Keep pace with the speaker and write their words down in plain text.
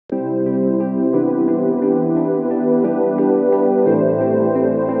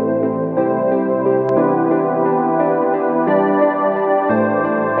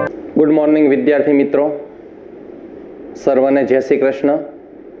Good morning વિદ્યાર્થી મિત્રો, સર્વને જય શ્રી કૃષ્ણ.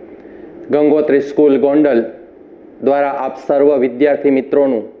 ગંગોત્રી સ્કૂલ ગોંડલ દ્વારા આપ સર્વ વિદ્યાર્થી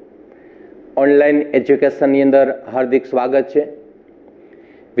મિત્રોનું ઓનલાઈન એજ્યુકેશનની અંદર હાર્દિક સ્વાગત છે.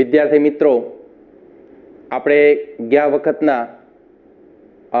 વિદ્યાર્થી મિત્રો, આપણે ગયા વખતના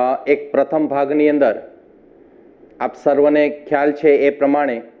એક પ્રથમ ભાગની અંદર આપ સર્વને ખ્યાલ છે એ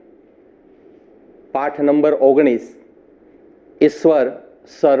પ્રમાણે પાઠ નંબર 19 ઈશ્વર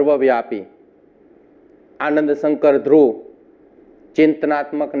સર્વવ્યાપી, આનંદ શંકર ધ્રુવ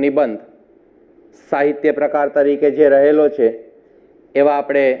ચિંતનાત્મક નિબંધ સાહિત્ય પ્રકાર તરીકે જે રહેલો છે એવા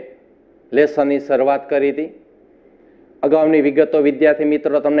આપણે લેસનની શરૂઆત કરી હતી. અગાઉની વિગતો વિદ્યાર્થી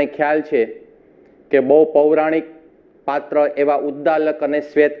મિત્રો તમને ખ્યાલ છે કે બહુ પૌરાણિક પાત્ર એવા ઉદ્દાલક અને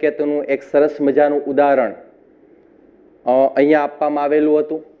શ્વેતકેતુનું એક સરસ મજાનું ઉદાહરણ અહીંયા આપવામાં આવેલું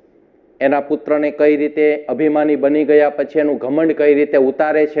હતું. એના પુત્રને કઈ રીતે અભિમાની બની ગયા પછી એનું ઘમંડ કઈ રીતે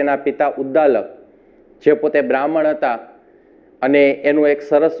ઉતારે છે એના પિતા ઉદ્દાલક, જે પોતે બ્રાહ્મણ હતા, અને એનું એક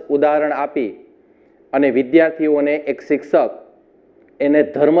સરસ ઉદાહરણ આપી અને વિદ્યાર્થીઓને એક શિક્ષક એને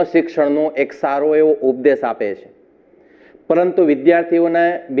ધર્મ શિક્ષણનો એક સારો એવો ઉપદેશ આપે છે. પરંતુ વિદ્યાર્થીઓને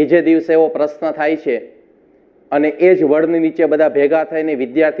બીજે દિવસે એવો પ્રશ્ન થાય છે અને એ જ વડની નીચે બધા ભેગા થઈને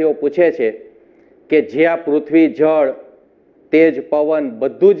વિદ્યાર્થીઓ પૂછે છે કે જે આ પૃથ્વી, જળ, તેજ, પવન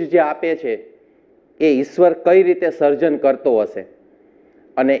બધું જ જે આપે છે એ ઈશ્વર કઈ રીતે સર્જન કરતો હશે?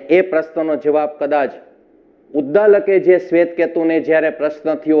 અને એ પ્રશ્નનો જવાબ કદાચ ઉદ્દાલકે જે શ્વેતકેતુને જ્યારે પ્રશ્ન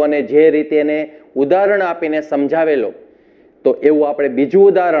થયો અને જે રીતે એને ઉદાહરણ આપીને સમજાવેલો, તો એવું આપણે બીજું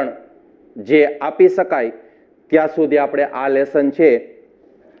ઉદાહરણ જે આપી શકાય ત્યાં સુધી આપણે આ લેસન છે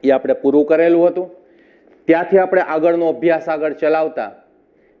એ આપણે પૂરું કરેલું હતું. ત્યાંથી આપણે આગળનો અભ્યાસ આગળ ચલાવતા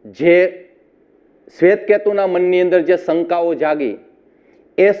જે શ્વેતકેતુના મનની અંદર જે શંકાઓ જાગી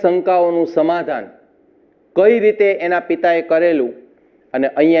એ શંકાઓનું સમાધાન કઈ રીતે એના પિતાએ કરેલું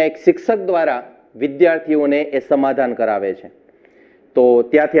અને અહીંયા એક શિક્ષક દ્વારા વિદ્યાર્થીઓને એ સમાધાન કરાવે છે. તો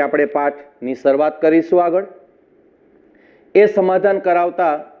ત્યાંથી આપણે પાઠની શરૂઆત કરીશું. આગળ એ સમાધાન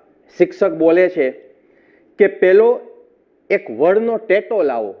કરાવતા શિક્ષક બોલે છે કે પેલો એક વડનો ટેટો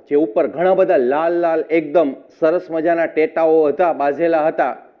લાવો, જે ઉપર ઘણા બધા લાલ લાલ એકદમ સરસ મજાના ટેટાઓ હતા, બાજેલા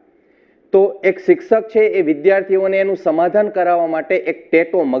હતા. તો એક શિક્ષક છે એ વિદ્યાર્થીઓને એનું સમાધાન કરાવવા માટે એક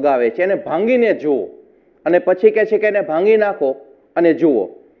ટેટો મગાવે છે. એને ભાંગીને જુઓ અને પછી કહે છે કે એને ભાંગી નાખો અને જુઓ.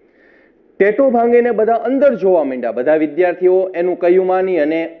 ટેટો ભાંગીને બધા અંદર જોવા માંડ્યા. બધા વિદ્યાર્થીઓ એનું કહ્યું માની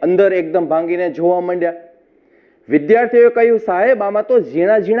અને અંદર એકદમ ભાંગીને જોવા માંડ્યા. વિદ્યાર્થીઓએ કહ્યું, સાહેબ આમાં તો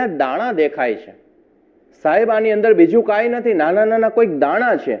ઝીણા ઝીણા દાણા દેખાય છે. સાહેબ આની અંદર બીજું કાંઈ નથી, નાના નાના કોઈક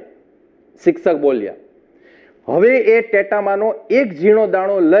દાણા છે. શિક્ષક બોલ્યા, હવે એ ટેટામાંનો એક ઝીણો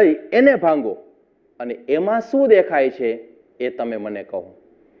દાણો લઈ એને ભાંગો અને એમાં શું દેખાય છે એ તમે મને કહો.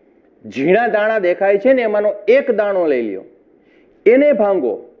 ઝીણા દાણા દેખાય છે ને એમાંનો એક દાણો લઈ લ્યો, એને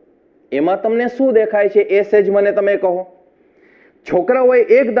ભાંગો, એમાં તમને શું દેખાય છે એ સેજ મને તમે કહો. છોકરાઓએ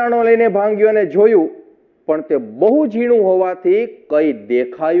એક દાણો લઈને ભાંગ્યો અને જોયું, પણ તે બહુ ઝીણું હોવાથી કઈ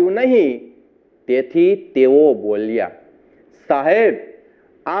દેખાયું નહીં. તેથી તેઓ બોલ્યા, સાહેબ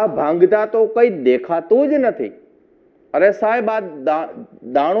આ ભાંગતા તો કઈ દેખાતું જ નથી. અરે સાહેબ, આ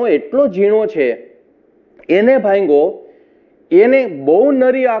દાણો એટલો ઝીણો છે, એને ભાંગો, એને બહુ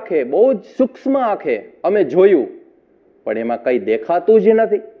નરી આંખે, બહુ જ સૂક્ષ્મ આંખે અમે જોયું, પણ એમાં કઈ દેખાતું જ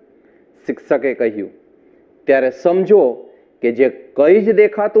નથી. શિક્ષકે કહ્યું, ત્યારે સમજો કે જે કઈ જ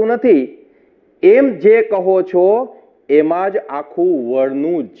દેખાતું નથી એમ જે કહો છો એમાં જ આખું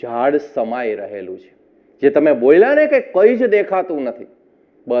વડનું ઝાડ સમાઈ રહેલું છે. જે તમે બોલ્યા ને કે કઈ જ દેખાતું નથી,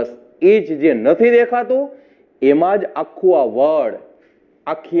 બસ એ જ જે નથી દેખાતું એમાં જ આખું આ વડ,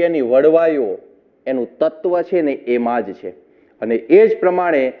 આખી એની વડવાઈઓ, એનું તત્વ છે ને એમાં જ છે. અને એ જ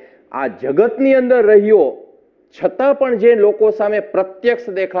પ્રમાણે આ જગતની અંદર રહ્યો છતાં પણ જે લોકો સામે પ્રત્યક્ષ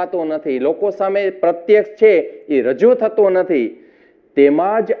દેખાતો નથી, લોકો સામે પ્રત્યક્ષ છે એ રજૂ થતો નથી,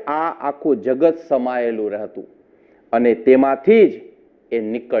 તેમાં જ આ આખું જગત સમાયેલું રહેતું અને તેમાંથી જ એ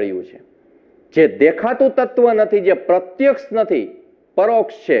નીકળ્યું છે. જે દેખાતું તત્વ નથી, જે પ્રત્યક્ષ નથી,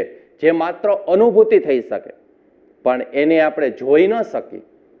 પરોક્ષ છે, જે માત્ર અનુભૂતિ થઈ શકે પણ એને આપણે જોઈ ન શકીએ.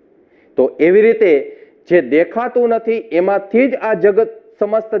 તો એવી રીતે જે દેખાતું નથી એમાંથી જ આ જગત,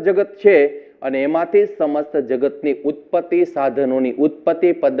 સમસ્ત જગત છે અને એમાંથી સમસ્ત જગતની ઉત્પત્તિ, સાધનોની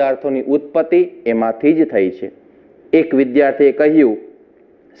ઉત્પત્તિ, પદાર્થોની ઉત્પત્તિ એમાંથી જ થઈ છે. એક વિદ્યાર્થીએ કહ્યું,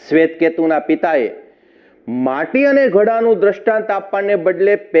 શ્વેતકેતુના પિતાએ માટી અને ઘડાનું દ્રષ્ટાંત આપવાને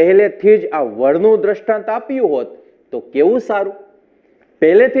બદલે પહેલેથી જ આ વડનું દ્રષ્ટાંત આપ્યું હોત તો કેવું સારું.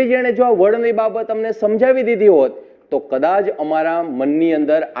 પહેલેથી જ એને જો આ વડની બાબત અમને સમજાવી દીધી હોત તો કદાચ અમારા મનની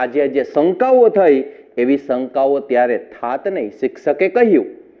અંદર આજે જે શંકાઓ થઈ એવી શંકાઓ ત્યારે થાત નહીં. શિક્ષકે કહ્યું,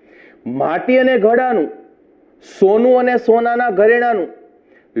 માટી અને ઘડાનું, સોનું અને સોનાના ઘરેણાનું,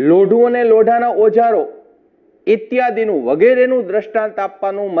 લોઢું અને લોઢાના ઓજારો ઇત્યાદિનું વગેરેનું દ્રષ્ટાંત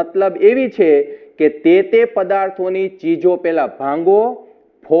આપવાનું મતલબ એવી છે કે તે પદાર્થોની ચીજો પહેલા ભાંગો,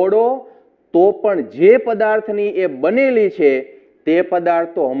 ફોડો, તો પણ જે પદાર્થની એ બનેલી છે તે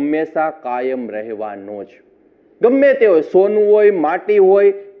પદાર્થો હંમેશા કાયમ રહેવાનો જ. ગમે તે હોય, સોનું હોય, માટી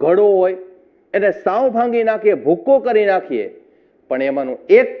હોય, ઘડો હોય, એને સાવ ભાંગી નાખીએ, ભૂક્કો કરી નાખીએ, પણ એમાંનું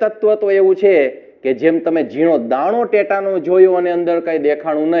એક તત્વ તો એવું છે કે જેમ તમે ઝીણો દાણો ટેટાનો જોયો અને અંદર કઈ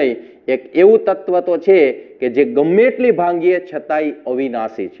દેખાણું નહીં, એક એવું તત્વ તો છે કે જે ગમે એટલી ભાંગીએ છતાંય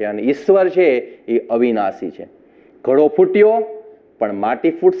અવિનાશી છે, અને ઈશ્વર છે એ અવિનાશી છે. ઘડો ફૂટ્યો પણ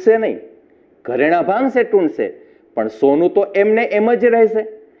માટી ફૂટશે નહીં, ઘરેણા ભાંગશે, ટૂંડશે, પણ સોનું તો એમને એમ જ રહેશે.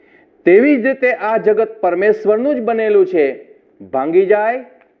 તેવી જ રીતે આ જગત પરમેશ્વરનું જ બનેલું છે. ભાંગી જાય,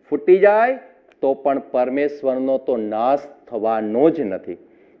 ફૂટી જાય તો પણ પરમેશ્વરનો તો નાશ થવાનો જ નથી.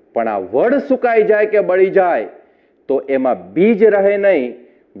 પણ આ વડ સુકાઈ જાય કે બળી જાય તો એમાં બીજ રહે નહીં.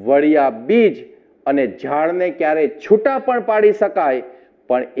 વળિયા બીજ અને ઝાડને ક્યારે છૂટા પણ પાડી શકાય,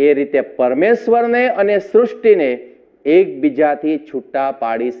 પણ એ રીતે પરમેશ્વરને અને સૃષ્ટિને એકબીજાથી છૂટા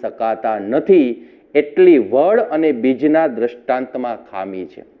પાડી શકાતા નથી. એટલી વડ અને બીજના દ્રષ્ટાંતમાં ખામી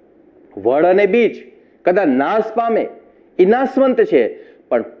છે. વડ અને બીજ કદાચ નાશ પામે, એ નાશવંત છે,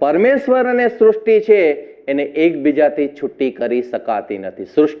 પણ પરમેશ્વર અને સૃષ્ટિ છે એને એકબીજાથી છૂટી કરી શકાતી નથી.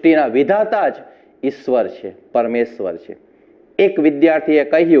 સૃષ્ટિના વિધાતા જ ઈશ્વર છે, પરમેશ્વર છે. એક વિદ્યાર્થીએ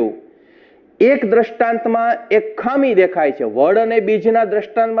કહ્યું, એક દ્રષ્ટાંતમાં એક ખામી દેખાય છે, વડ અને બીજના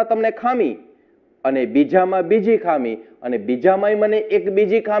દ્રષ્ટાંતમાં તમને ખામી, અને બીજામાં બીજી ખામી, અને બીજામાં મને એક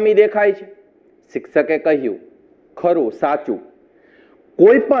બીજી ખામી દેખાય છે. શિક્ષકે કહ્યું, ખરું, સાચું,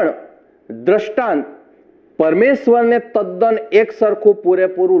 કોઈ પણ દ્રષ્ટાંત પરમેશ્વરને તદ્દન એક સરખું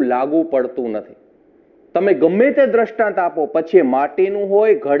પૂરેપૂરું લાગુ પડતું નથી. તમે ગમે તે દ્રષ્ટાંત આપો, પછી માટીનું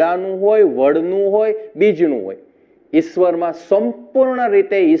હોય, ઘડાનું હોય, વડનું હોય, બીજનું હોય, ઈશ્વરમાં સંપૂર્ણ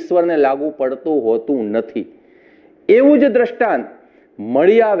રીતે ઈશ્વરને લાગુ પડતું હોતું નથી. એવું જ દ્રષ્ટાંત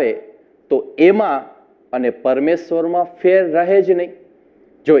મળી આવે તો એમાં અને પરમેશ્વરમાં ફેર રહે જ નહીં.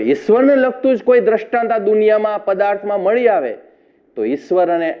 જો ઈશ્વરને લગતું જ કોઈ દ્રષ્ટાંત આ દુનિયામાં, પદાર્થમાં મળી આવે તો ઈશ્વર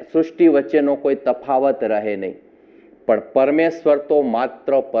અને સૃષ્ટિ વચ્ચેનો કોઈ તફાવત રહે નહીં. પણ પરમેશ્વર તો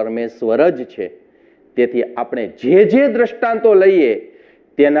માત્ર પરમેશ્વર જ છે. તેથી આપણે જે દ્રષ્ટાંતો લઈએ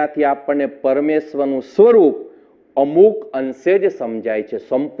તેનાથી આપણને પરમેશ્વરનું સ્વરૂપ અમુક અંશે જ સમજાય છે.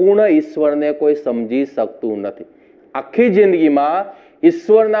 સંપૂર્ણ ઈશ્વરને કોઈ સમજી શકતું નથી. આખી જિંદગીમાં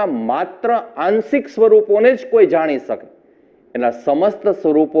ઈશ્વરના માત્ર આંશિક સ્વરૂપોને જ કોઈ જાણી શકે. એના સમસ્ત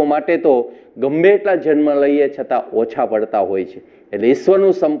સ્વરૂપો માટે તો ગમે એટલા જન્મ લઈએ છતાં ઓછા પડતા હોય છે. એટલે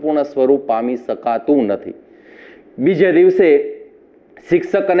ઈશ્વરનું સંપૂર્ણ સ્વરૂપ પામી શકાતું નથી. બીજે દિવસે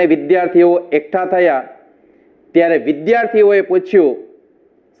શિક્ષક અને વિદ્યાર્થીઓ એકઠા થયા ત્યારે વિદ્યાર્થીઓએ પૂછ્યું,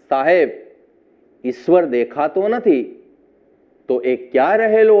 સાહેબ, ઈશ્વર દેખાતો નથી તો એ ક્યાં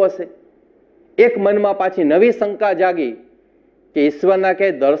રહેલો હશે? એક મનમાં પાછી નવી શંકા જાગી કે ઈશ્વરના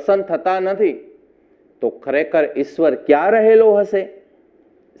કે દર્શન થતા નથી તો ખરેખર ઈશ્વર ક્યાં રહેલો હશે?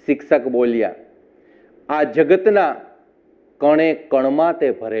 શિક્ષક બોલ્યા, આ જગતના કણે કણમાં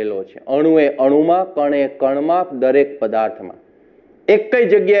તે ભરેલો છે. અણુએ અણુમાં, કણે કણમાં, દરેક પદાર્થમાં. એક કઈ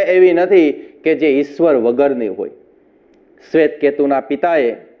જગ્યા એવી નથી કે જે ઈશ્વર વગરની હોય. શ્વેતકેતુના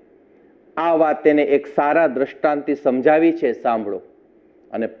પિતાએ આ વાત તેને એક સારા દ્રષ્ટાંતથી સમજાવી છે, સાંભળો.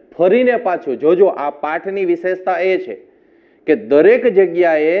 અને ફરીને પાછું જોજો, આ પાઠની વિશેષતા એ છે કે દરેક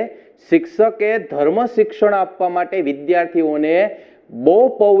જગ્યાએ શિક્ષકે ધર્મ શિક્ષણ આપવા માટે વિદ્યાર્થીઓને બહુ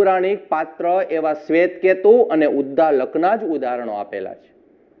પૌરાણિક પાત્ર એવા શ્વેતકેતુ અને ઉદ્દાલકના જ ઉદાહરણો આપેલા છે.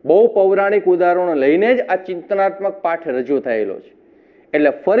 બહુ પૌરાણિક ઉદાહરણો લઈને જ આ ચિંતનાત્મક પાઠ રજૂ થયેલો છે.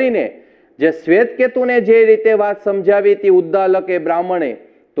 એટલે ફરીને જે શ્વેતકેતુને જે રીતે વાત સમજાવી હતી ઉદ્દાલકે બ્રાહ્મણે,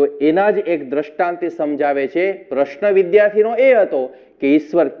 તો એના જ એક દ્રષ્ટાંતથી સમજાવે છે. પ્રશ્ન વિદ્યાર્થીનો એ હતો કે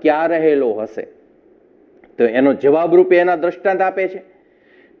ઈશ્વર ક્યાં રહેલો હશે? તો એનો જવાબ રૂપે એના દ્રષ્ટાંત આપે છે.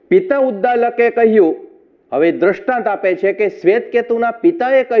 પિતા ઉદ્દાલકે કહ્યું, હવે દ્રષ્ટાંત આપે છે કે શ્વેતકેતુના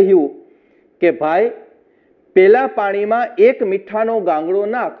પિતાએ કહ્યું કે ભાઈ, પેલા પાણીમાં એક મીઠાનો ગાંગડો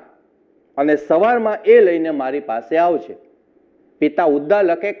નાખ અને સવારમાં એ લઈને મારી પાસે આવશે. પિતા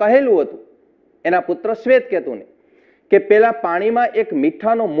ઉદ્દાલકે કહેલું હતું એના પુત્ર શ્વેતકેતુને કે પેલા પાણીમાં એક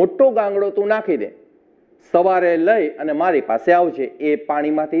મીઠાનો મોટો ગાંગડો તું નાખી દે, સવારે લઈ અને મારી પાસે આવજે, એ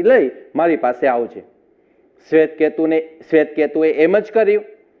પાણીમાંથી લઈ મારી પાસે આવજે. શ્વેતકેતુએ એમ જ કર્યું.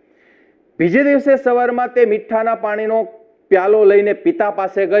 બીજે દિવસે સવારમાં તે મીઠાના પાણીનો પ્યાલો લઈને પિતા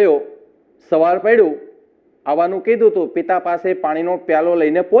પાસે ગયો. સવાર પડ્યું, આવવાનું કીધું તું, પિતા પાસે પાણીનો પ્યાલો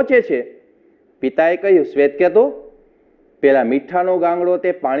લઈને પહોંચે છે. પિતાએ કહ્યું, શ્વેતકેતુ, પેલા મીઠાનો ગાંગડો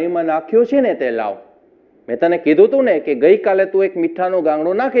તે પાણીમાં નાખ્યો છે ને તે લાવ. મેં તને કીધું તું ને કે ગઈકાલે તું એક મીઠાનો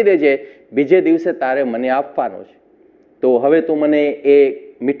ગાંગડો નાખી દેજે, બીજે દિવસે તારે મને આપવાનો છે. તો હવે તું મને એ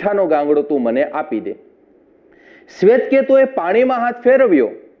મીઠાનો ગાંગડો તું મને આપી દે. શ્વેતકેતુએ પાણીમાં હાથ ફેરવ્યો,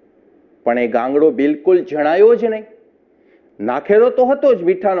 પણ એ ગાંગડો બિલકુલ જણાયો જ નહીં. નાખેલો તો હતો જ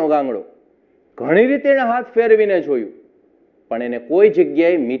મીઠાનો ગાંગડો. ઘણી રીતે એને હાથ ફેરવીને જોયું, પણ એને કોઈ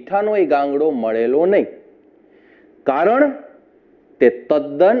જગ્યાએ મીઠાનો એ ગાંગડો મળેલો નહીં. કારણ તે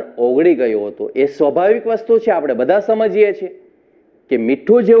તદ્દન ઓગળી ગયો હતો. એ સ્વાભાવિક વસ્તુ છે, આપણે બધા સમજીએ છીએ કે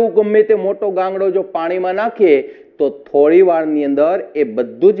મીઠું જેવું ગમે તે મોટો ગાંગડો જો પાણીમાં નાખીએ તો થોડી વારની અંદર એ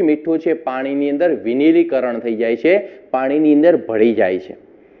બધું જ મીઠું છે પાણીની અંદર વિનીલીકરણ થઈ જાય છે, પાણીની અંદર ભળી જાય છે.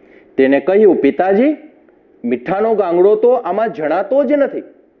 તેને કહ્યું, પિતાજી, મીઠાનો ગાંગડો તો આમાં જણાતો જ નથી.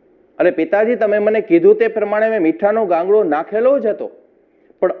 અરે પિતાજી, તમે મને કીધું તે પ્રમાણે મેં મીઠાનો ગાંગડો નાખેલો જ હતો,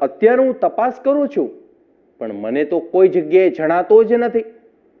 પણ અત્યારે હું તપાસ કરું છું, પણ મને તો કોઈ જગ્યાએ જણાતો જ નથી.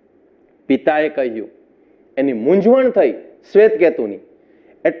 પિતાએ કહ્યું. એની મૂંઝવણ થઈ શ્વેતકેતુની.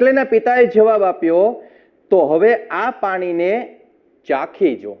 એટલે એના પિતાએ જવાબ આપ્યો, તો હવે આ પાણીને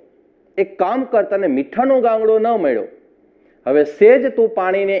ચાખી જો. એક કામ કર, તને મીઠાનો ગાંગડો ન મળ્યો, હવે સેજ તું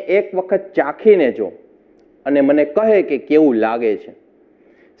પાણીને એક વખત ચાખીને જો અને મને કહે કે કેવું લાગે છે.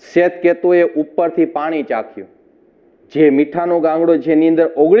 શ્વેતકેતુએ ઉપરથી પાણી ચાખ્યું. જે મીઠાનો ગાંગડો જેની અંદર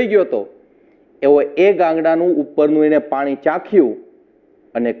ઓગળી ગયો હતો એવો એ ગાંગડાનું ઉપરનું એને પાણી ચાખ્યું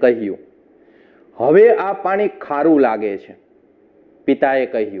અને કહ્યું, હવે આ પાણી ખારું લાગે છે. પિતાએ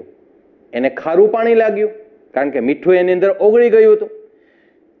કહ્યું. એને ખારું પાણી લાગ્યું, કારણ કે મીઠું એની અંદર ઓગળી ગયું હતું.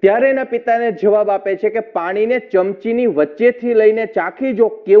 ત્યારે એના પિતાને જવાબ આપે છે કે પાણીને ચમચીની વચ્ચેથી લઈને ચાખી જો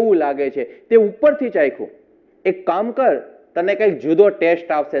કેવું લાગે છે. તે ઉપરથી ચાખ્યું. એક કામ કર, તને કંઈક જુદો ટેસ્ટ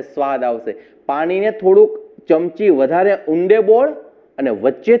આવશે, સ્વાદ આવશે. પાણીને થોડુંક ચમચી વધારે ઊંડે બોળ અને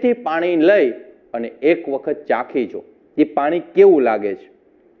વચ્ચેથી પાણી લઈ અને એક વખત ચાખી જો, એ પાણી કેવું લાગે છે.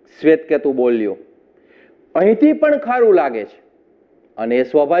 શ્વેતકેતુ બોલ્યો, અહીંથી પણ ખારું લાગે છે. અને એ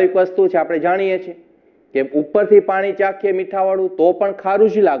સ્વાભાવિક વસ્તુ છે, આપણે જાણીએ છીએ કે ઉપરથી પાણી ચાખીએ મીઠાવાળું તો પણ ખારું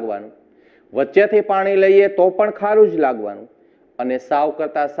જ લાગવાનું, વચ્ચેથી પાણી લઈએ તો પણ ખારું જ લાગવાનું, અને સાવ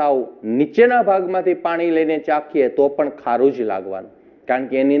કરતા સાવ નીચેના ભાગમાંથી પાણી લઈને ચાખીએ તો પણ ખારું જ લાગવાનું. કારણ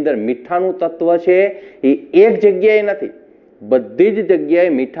કે એની અંદર મીઠાનું તત્વ છે એ એક જગ્યાએ નથી, બધી જ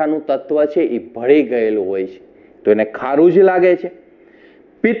જગ્યાએ મીઠાનું તત્વ છે એ ભળી ગયેલું હોય છે, તો એને ખારું જ લાગે છે.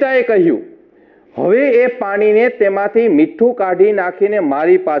 પિતાએ કહ્યું, હવે એ પાણીને તેમાંથી મીઠું કાઢી નાખીને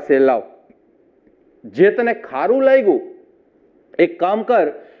મારી પાસે લાવ. જે તને ખારું લાગ્યું, એક કામ કર,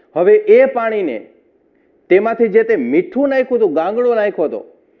 હવે એ પાણીને તેમાંથી જે તે મીઠું નાખ્યું હતું, ગાંગડો નાખ્યો હતો,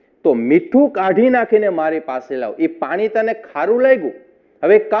 તો મીઠું કાઢી નાખીને મારી પાસે લાવ. એ પાણી તને ખારું લાગ્યું,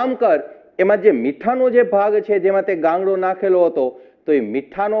 હવે એક કામ કર, એમાં જે મીઠાનો જે ભાગ છે જેમાં તે ગાંગડો નાખેલો હતો, તો એ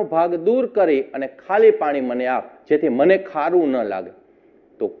મીઠાનો ભાગ દૂર કરી અને ખાલી પાણી મને આપ, જેથી મને ખારું ન લાગે.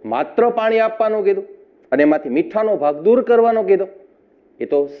 તો માત્ર પાણી આપવાનું કીધું અને એમાંથી મીઠાનો ભાગ દૂર કરવાનો કીધો. એ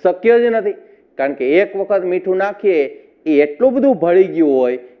તો શક્ય જ નથી, કારણ કે એક વખત મીઠું નાખીએ એ એટલું બધું ભળી ગયું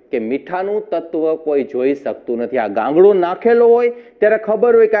હોય કે મીઠાનું તત્વ કોઈ જોઈ શકતું નથી. આ ગાંગડો નાખેલો હોય ત્યારે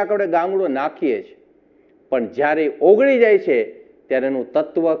ખબર હોય કે આપણે ગાંગડો નાખીએ છીએ, પણ જ્યારે ઓગળી જાય છે ત્યારે એનું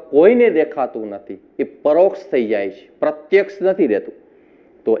તત્વ કોઈને દેખાતું નથી, એ પરોક્ષ થઈ જાય છે, પ્રત્યક્ષ નથી રહેતું.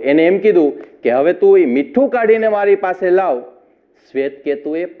 તો એને એમ કીધું કે હવે તું એ મીઠું કાઢીને મારી પાસે લાવ.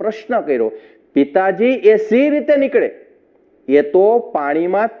 શ્વેતકેતુએ પ્રશ્ન કર્યો, પિતાજી, એ સી રીતે નીકળે? એ તો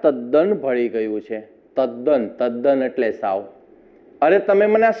પાણીમાં તદ્દન ભળી ગયું છે. તદ્દન, તદ્દન એટલે સાવ. અરે તમે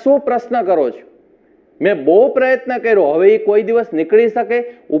મને આ શું પ્રશ્ન કરો છો? મેં બહુ પ્રયત્ન કર્યો, હવે એ કોઈ દિવસ નીકળી શકે?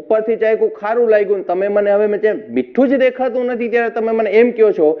 ઉપરથી ચાખ્યું, ખારું લાગ્યું, તમે મને હવે મીઠું જ દેખાતું નથી, ત્યારે તમે મને એમ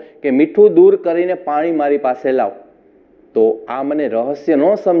કહો છો કે મીઠું દૂર કરીને પાણી મારી પાસે લાવ. તો આ મને રહસ્ય ન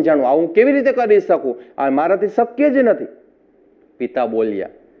સમજાણું, આ હું કેવી રીતે કરી શકું? આ મારાથી શક્ય જ નથી. પિતા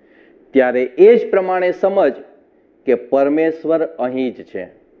બોલ્યા, ત્યારે એ જ પ્રમાણે સમજ કે પરમેશ્વર અહીં જ છે,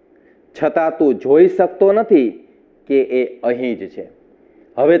 છતાં તું જોઈ શકતો નથી કે એ અહીં જ છે.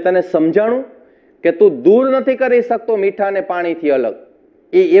 હવે તને સમજાણું કે તું દૂર નથી કરી શકતો મીઠા ને પાણીથી અલગ,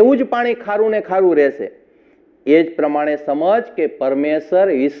 એ એવું જ પાણી ખારું ને ખારું રહેશે. એ જ પ્રમાણે સમજ કે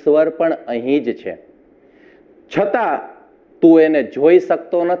પરમેશ્વર ઈશ્વર પણ અહીં જ છે, છતાં તું એને જોઈ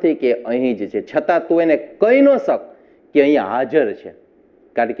શકતો નથી કે અહીં જ છે, છતાં તું એને કહી ન શક કે અહીંયા હાજર છે,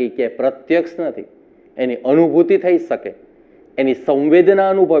 કારણ કે પ્રત્યક્ષ નથી. એની અનુભૂતિ થઈ શકે, એની સંવેદના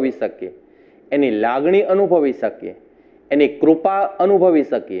અનુભવી શકીએ, એની લાગણી અનુભવી શકીએ, એની કૃપા અનુભવી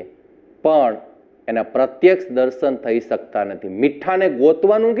શકીએ, પણ એના પ્રત્યક્ષ દર્શન થઈ શકતા નથી. મીઠાને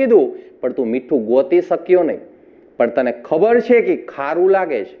ગોતવાનું કીધું, પણ તું મીઠું ગોતી શક્યો નહીં, પણ તને ખબર છે કે ખારું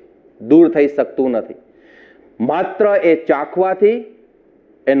લાગે છે, દૂર થઈ શકતું નથી. માત્ર એ ચાખવાથી,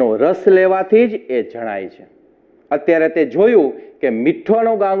 એનો રસ લેવાથી જ એ જણાય છે. અત્યારે તે જોયું કે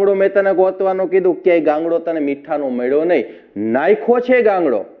મીઠાનો ગાંગડો મેં તને ગોતવાનું કીધું, ક્યાંય ગાંગડો તને મીઠાનો મળ્યો નહીં. નાખ્યો છે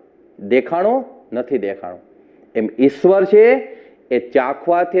ગાંગડો, દેખાણો નથી દેખાણો. એમ ઈશ્વર છે એ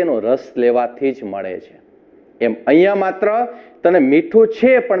ચાખવાથી, એનો રસ લેવાથી જ મળે છે. એમ અહીંયા માત્ર તને મીઠું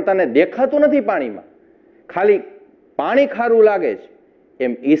છે પણ તને દેખાતું નથી પાણીમાં, ખાલી પાણી ખારું લાગે છે.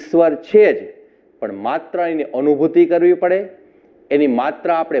 એમ ઈશ્વર છે જ, પણ માત્ર એની અનુભૂતિ કરવી પડે, એની માત્ર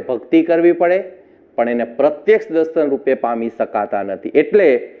આપણે ભક્તિ કરવી પડે, પણ એને પ્રત્યક્ષ દર્શન રૂપે પામી શકાતા નથી. એટલે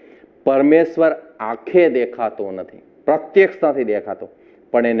પરમેશ્વર આંખે દેખાતો નથી, પ્રત્યક્ષ નથી દેખાતો,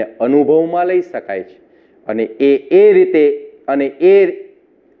 પણ એને અનુભવમાં લઈ શકાય છે. અને એ રીતે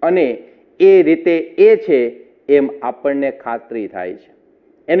એ રીતે એ છે એમ આપણને ખાતરી થાય છે,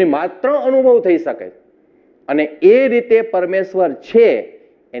 એને માત્ર અનુભવ થઈ શકે. અને એ રીતે પરમેશ્વર છે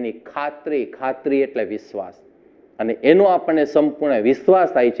એની ખાતરી એટલે વિશ્વાસ. અને એનો આપણને સંપૂર્ણ વિશ્વાસ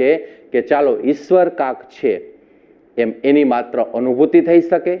થાય છે કે ચાલો ઈશ્વર કાંક છે એમ એની માત્ર અનુભૂતિ થઈ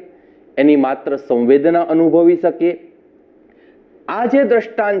શકે, એની માત્ર સંવેદના અનુભવી શકીએ. આ જે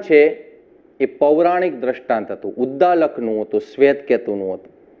દ્રષ્ટાંત છે એ પૌરાણિક દ્રષ્ટાંત હતું, ઉદ્દાલકનું હતું, શ્વેતકેતુનું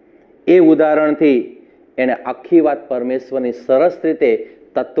હતું. એ ઉદાહરણથી એણે આખી વાત પરમેશ્વરની સરસ રીતે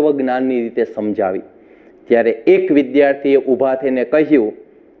તત્વજ્ઞાનની રીતે સમજાવી. ત્યારે એક વિદ્યાર્થીએ ઊભા થઈને કહ્યું,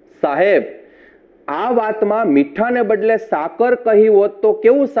 સાહેબ, આ વાતમાં મીઠાને બદલે સાકર કહી હોત તો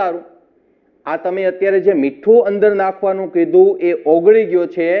કેવું સારું. આ તમે અત્યારે જે મીઠું અંદર નાખવાનું કીધું એ ઓગળી ગયો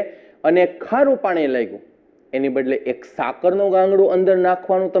છે અને ખારું પાણી લાગ્યું. એની બદલે એક સાકરનું ગાંગડું અંદર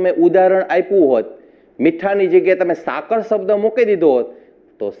નાખવાનું તમે ઉદાહરણ આપ્યું હોત, મીઠાની જગ્યાએ તમે સાકર શબ્દ મૂકી દીધો હોત,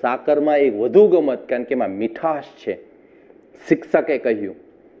 તો સાકરમાં એક વધુ ગમત, કારણ કે એમાં મીઠાશ છે. શિક્ષકે કહ્યું,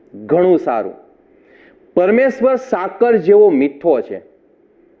 ઘણું સારું. પરમેશ્વર સાકર જેવો મીઠો છે,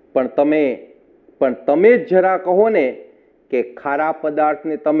 પણ તમે જ જરા કહો ને કે ખારા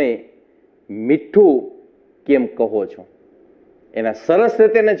પદાર્થને તમે મીઠું કેમ કહો છો. એના સરસ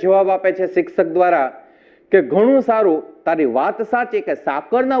રીતે જવાબ આપે છે શિક્ષક દ્વારા કે ઘણું સારું, તારી વાત સાચી કે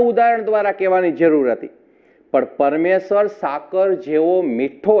સાકરના ઉદાહરણ દ્વારા કહેવાની જરૂર હતી, પણ પરમેશ્વર સાકર જેવો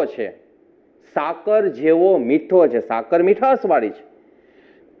મીઠો છે. સાકર જેવો મીઠો છે, સાકર મીઠાશ વાળી છે.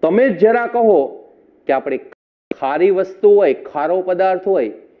 તમે જ જરા કહો કે આપણી ખારી વસ્તુ હોય, ખારો પદાર્થ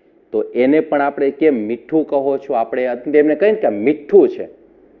હોય, તો એને પણ આપણે કેમ મીઠું કહો છો. આપણે એમને કહીએ કે મીઠું છે.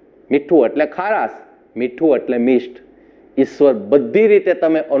 મીઠું એટલે ખારાશ, મીઠું એટલે મિષ્ટ. ઈશ્વર બધી રીતે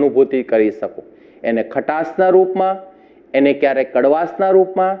તમે અનુભૂતિ કરી શકો. એને ખટાશના રૂપમાં, એને ક્યારેક કડવાશના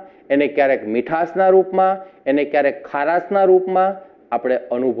રૂપમાં, એને ક્યારેક મીઠાશના રૂપમાં, એને ક્યારેક ખારાશના રૂપમાં આપણે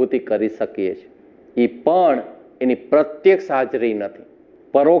અનુભૂતિ કરી શકીએ છીએ. એ પણ એની પ્રત્યક્ષ હાજરી નથી,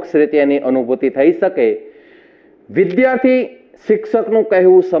 પરોક્ષ રીતે એની અનુભૂતિ થઈ શકે. વિદ્યાર્થી શિક્ષકનું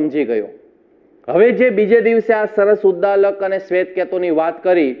કહેવું સમજી ગયો. હવે જે બીજે દિવસે આ સરસ ઉદ્દાલક અને શ્વેતકેતુની વાત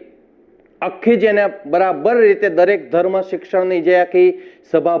કરી, આખી જેને બરાબર રીતે દરેક ધર્મ શિક્ષણની જે આખી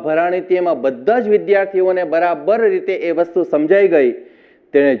સભા ભરાણી હતી એમાં બધા જ વિદ્યાર્થીઓને બરાબર રીતે એ વસ્તુ સમજાઈ ગઈ.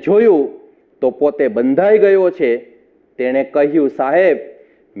 તેણે જોયું તો પોતે બંધાઈ ગયો છે. તેણે કહ્યું, સાહેબ,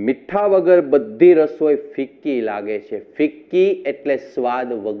 મીઠા વગર બધી રસોઈ ફિક્કી લાગે છે. ફિક્કી એટલે સ્વાદ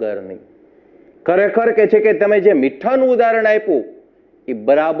વગરની. ખરેખર કે છે કે તમે જે મીઠાનું ઉદાહરણ આપ્યું એ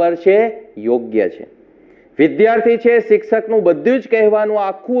બરાબર છે, યોગ્ય છે. વિદ્યાર્થી છે, શિક્ષકનું બધું જ કહેવાનું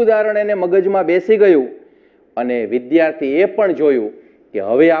આખું ઉદાહરણ એને મગજમાં બેસી ગયું. અને વિદ્યાર્થી એ પણ જોયું કે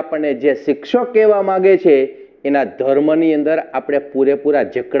હવે આપણને જે શિક્ષક કહેવા માંગે છે એના ધર્મની અંદર આપણે પૂરેપૂરા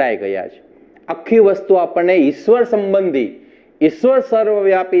જકડાઈ ગયા છે. આખી વસ્તુ આપણને ઈશ્વર સંબંધી, ઈશ્વર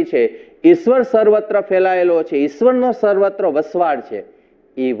સર્વવ્યાપી છે, ઈશ્વર સર્વત્ર ફેલાયેલો છે, ઈશ્વરનો સર્વત્ર વસવાટ છે,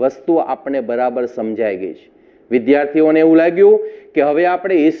 એ વસ્તુ આપણને બરાબર સમજાઈ ગઈ છે. વિદ્યાર્થીઓને એવું લાગ્યું કે હવે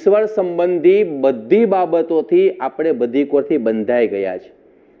આપણે ઈશ્વર સંબંધી બધી બાબતોથી આપણે બધી કોરથી બંધાઈ ગયા છે.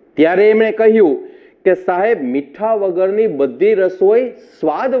 ત્યારે એમણે કહ્યું કે સાહેબ, મીઠા વગરની બધી રસોઈ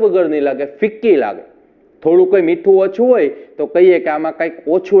સ્વાદ વગરની લાગે, ફિક્કી લાગે. થોડું કોઈ મીઠું ઓછું હોય તો કહીએ કે આમાં કંઈક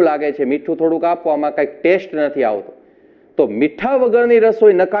ઓછું લાગે છે, મીઠું થોડુંક આપો, આમાં કંઈક ટેસ્ટ નથી આવતો. તો મીઠા વગરની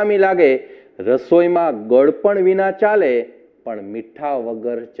રસોઈ નકામી લાગે. રસોઈમાં ગળપણ વિના ચાલે, પણ મીઠા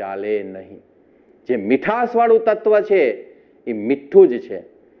વગર ચાલે નહીં. જે મીઠાશ વાળું તત્વ છે એ મીઠું જ છે.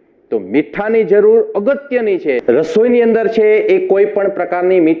 તો મીઠાની જરૂર અગત્યની છે. રસોઈની અંદર છે એ કોઈ પણ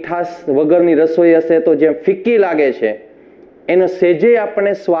પ્રકારની મીઠાશ વગરની રસોઈ હશે તો જેમ ફિક્કી લાગે છે, એનો સેજે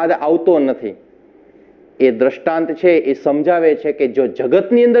આપણને સ્વાદ આવતો નથી. એ દ્રષ્ટાંત છે એ સમજાવે છે કે જો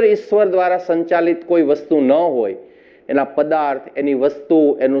જગતની અંદર ઈશ્વર દ્વારા સંચાલિત કોઈ વસ્તુ ન હોય, એના પદાર્થ, એની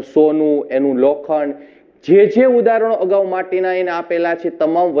વસ્તુ, એનું સોનું, એનું લોખંડ, જે ઉદાહરણો અગાઉ માટીના એને આપેલા છે,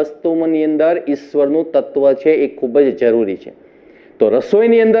 તમામ વસ્તુઓની અંદર ઈશ્વરનું તત્વ છે એ ખૂબ જ જરૂરી છે. તો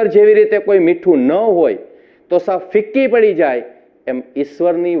રસોઈની અંદર જેવી રીતે કોઈ મીઠું ન હોય તો સાવ ફિક્કી પડી જાય, એમ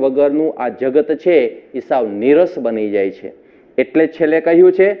ઈશ્વરની વગરનું આ જગત છે એ સાવ નીરસ બની જાય છે. એટલે છેલ્લે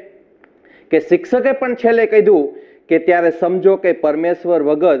કહ્યું છે કે શિક્ષકે પણ છેલ્લે કીધું કે ત્યારે સમજો કે પરમેશ્વર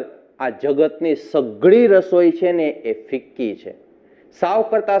વગર આ જગતની સઘળી રસોઈ છે ને એ ફિક્કી છે, સાવ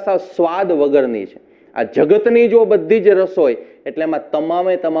કરતા સાવ સ્વાદ વગરની છે. આ જગતની જો બધી જ રસોઈ એટલે એમાં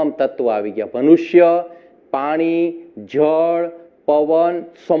તમામે તમામ તત્વો આવી ગયા. મનુષ્ય, પાણી, જળ, પવન,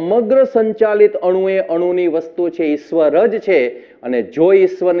 સમગ્ર સંચાલિત અણુએ અણુની વસ્તુ છે ઈશ્વર જ છે. અને જો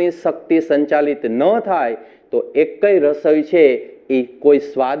ઈશ્વરની શક્તિ સંચાલિત ન થાય તો એકય રસોઈ છે એ કોઈ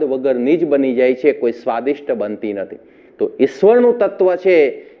સ્વાદ વગરની જ બની જાય છે, કોઈ સ્વાદિષ્ટ બનતી નથી. તો ઈશ્વરનું તત્વ છે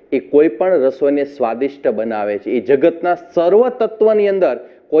એ કોઈ પણ રસોઈને સ્વાદિષ્ટ બનાવે છે. એ જગતના સર્વ તત્વની અંદર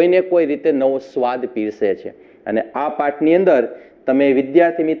કોઈને કોઈ રીતે નવો સ્વાદ પીરસે છે. અને આ પાઠની અંદર તમે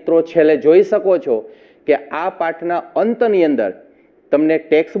વિદ્યાર્થી મિત્રો છેલ્લે જોઈ શકો છો કે આ પાઠના અંતની અંદર તમને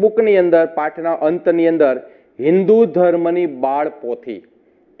ટેક્સ્ટબુકની અંદર પાઠના અંતની અંદર હિન્દુ ધર્મની બાળ પોથી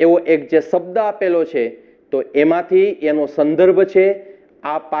એવો એક જે શબ્દ આપેલો છે, તો એમાંથી એનો સંદર્ભ છે,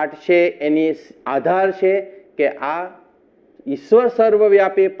 આ પાઠ છે એની આધાર છે કે આ ઈશ્વર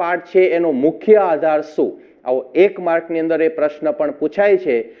સર્વવ્યાપી પાઠ છે એનો મુખ્ય આધાર શું. આવો 1 માર્કની અંદર એ પ્રશ્ન પણ પૂછાય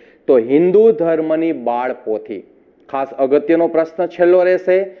છે. તો હિન્દુ ધર્મની બાળ પોથી ખાસ અગત્યનો પ્રશ્ન છેલ્લો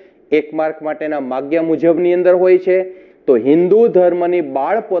રહેશે. 1 માર્ક માટેના માગ્યા મુજબની અંદર હોય છે. તો હિન્દુ ધર્મની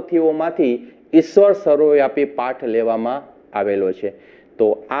બાળ પોથીઓમાંથી ઈશ્વર સર્વવ્યાપી પાઠ લેવામાં આવેલો છે. તો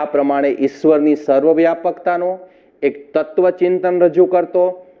આ પ્રમાણે ઈશ્વરની સર્વવ્યાપકતાનો એક તત્વચિંતન રજૂ કરતો,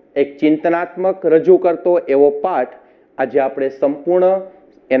 એક ચિંતનાત્મક રજૂ કરતો એવો પાઠ આજે આપણે સંપૂર્ણ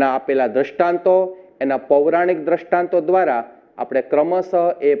એના આપેલા દ્રષ્ટાંતો, એના પૌરાણિક દ્રષ્ટાંતો દ્વારા આપણે ક્રમશઃ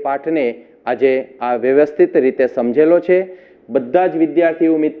એ પાઠને આજે આ વ્યવસ્થિત રીતે સમજેલો છે. બધા જ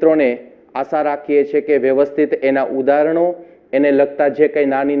વિદ્યાર્થીઓ મિત્રોને આશા રાખીએ છીએ કે વ્યવસ્થિત એના ઉદાહરણો, એને લગતા જે કંઈ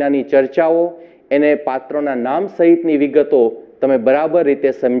નાની નાની ચર્ચાઓ, એને પાત્રોના નામ સહિતની વિગતો તમે બરાબર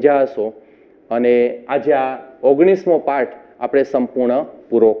રીતે સમજ્યા હશો. અને આજે આ 19મો પાઠ આપણે સંપૂર્ણ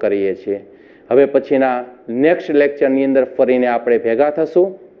પૂરો કરીએ છીએ. હવે પછીના નેક્સ્ટ લેક્ચરની અંદર ફરીને આપણે ભેગા થશું.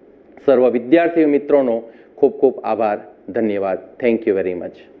 સર્વ વિદ્યાર્થી મિત્રોનો ખૂબ ખૂબ આભાર. ધન્યવાદ. Thank you very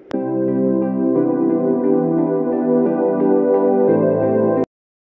much.